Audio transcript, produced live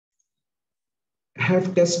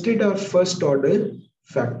have tested our first order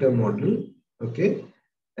factor model, okay,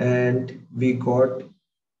 and we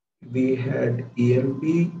had EMP,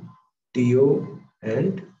 TO,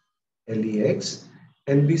 and LEX,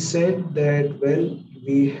 and we said that, well,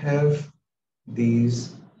 we have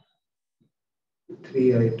these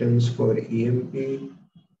 3 items for EMP,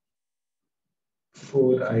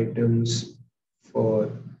 4 items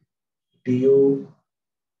for TO,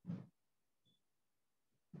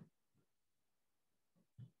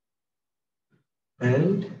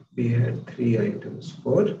 and we had 3 items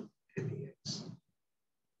for LEX.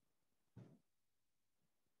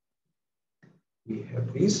 We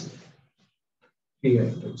have these 3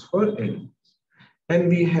 items for LEX. And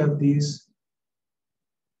we have these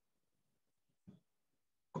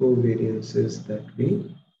covariances that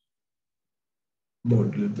we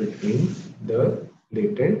model between the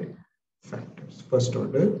latent factors, first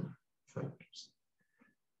order factors.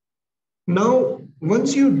 Now,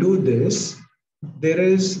 once you do this, there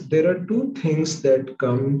are 2 things that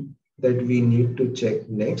come that we need to check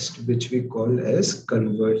next, which we call as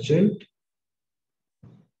convergent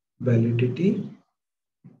validity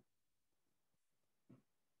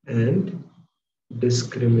and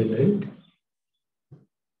discriminant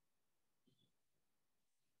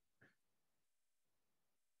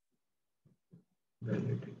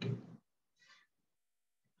validity.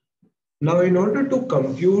 Now, in order to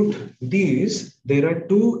compute these, there are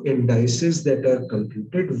 2 indices that are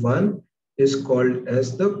computed. One is called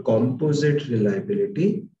as the composite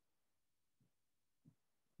reliability,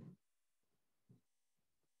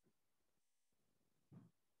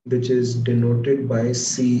 which is denoted by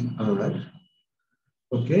CR.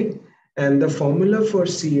 Okay, and the formula for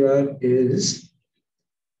CR is,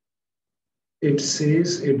 it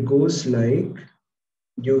says, it goes like,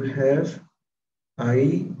 you have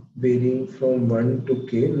I varying from 1 to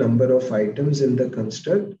k, number of items in the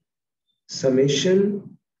construct,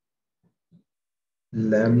 summation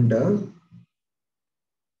lambda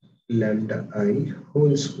I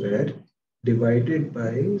whole square divided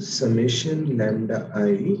by summation lambda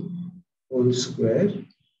I whole square,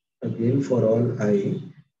 again for all I,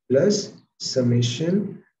 plus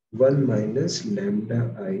summation 1 minus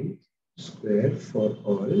lambda I square for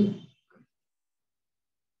all.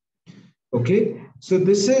 Okay, so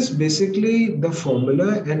this is basically the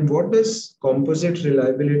formula. And what does composite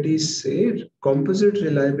reliability say? Composite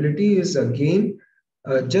reliability is again,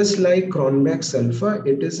 just like Cronbach's alpha,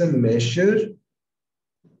 it is a measure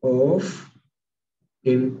of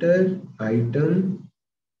inter-item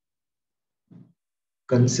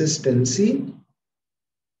consistency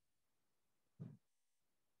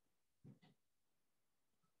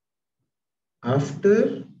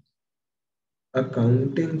after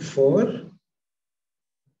accounting for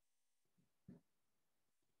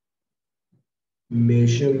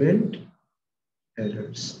measurement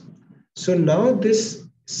errors. So now this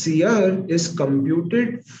CR is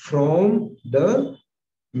computed from the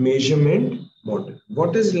measurement model.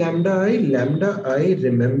 What is lambda I? Lambda I,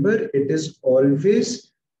 remember, it is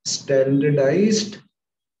always standardized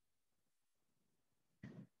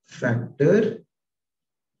factor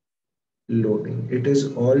loading. It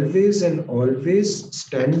is always and always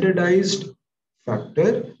standardized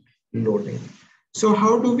factor loading. So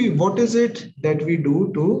how do we, what is it that we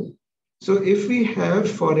do to, so if we have,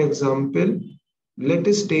 for example, let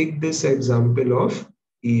us take this example of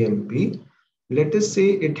EMP. Let us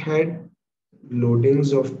say it had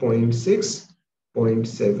loadings of 0.6,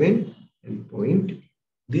 0.7, and 0.8.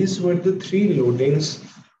 These were the 3 loadings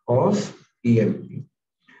of EMP.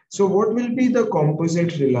 So what will be the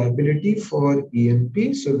composite reliability for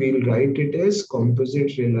EMP? So we'll write it as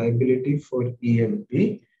composite reliability for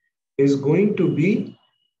EMP is going to be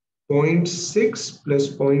 0.6 plus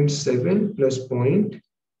 0.7 plus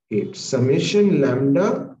 0.8 summation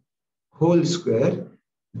lambda whole square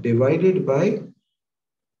divided by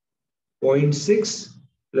 0.6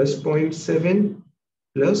 plus 0.7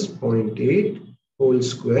 plus 0.8 whole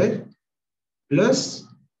square plus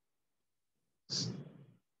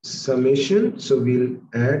summation. So we'll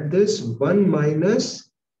add this 1 minus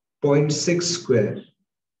 0.6 square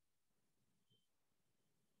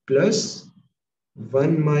plus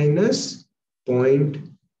 1 minus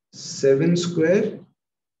 0.7 square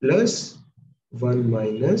plus 1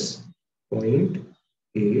 minus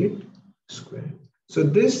 0.8 square. So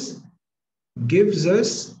this gives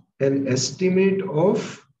us an estimate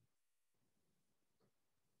of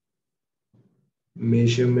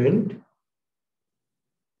measurement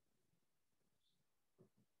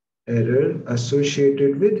error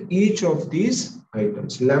associated with each of these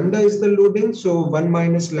items. Lambda is the loading, so 1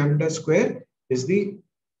 minus lambda square is the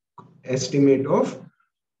estimate of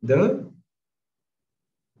the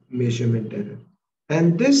measurement error.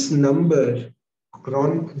 And this number,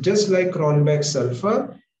 just like Cronbach's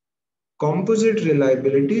alpha, composite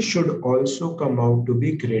reliability should also come out to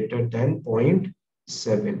be greater than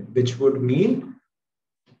 0.7, which would mean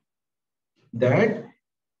that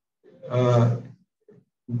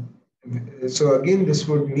so again, this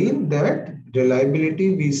would mean that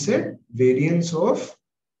reliability, we said variance of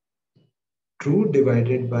true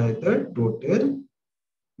divided by the total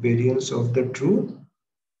variance of the true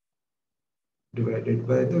divided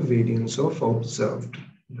by the variance of observed,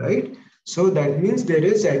 right? So that means there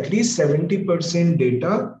is at least 70%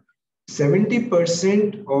 data,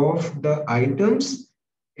 70% of the items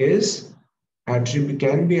is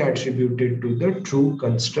can be attributed to the true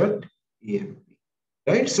construct EMP,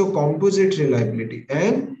 right? So composite reliability,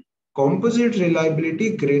 and composite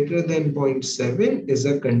reliability greater than 0.7 is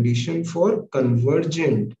a condition for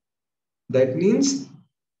convergent. That means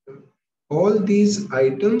all these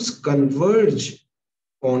items converge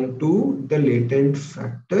onto the latent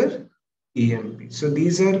factor EMP. So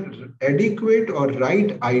these are adequate or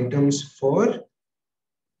right items for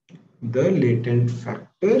the latent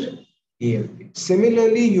factor EMP.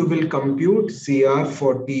 Similarly, you will compute CR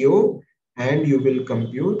for TO and you will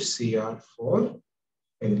compute CR for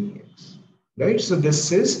LEX, right? So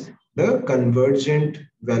this is the convergent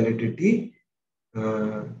validity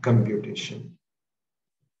computation.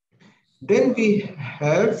 Then we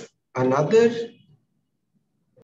have another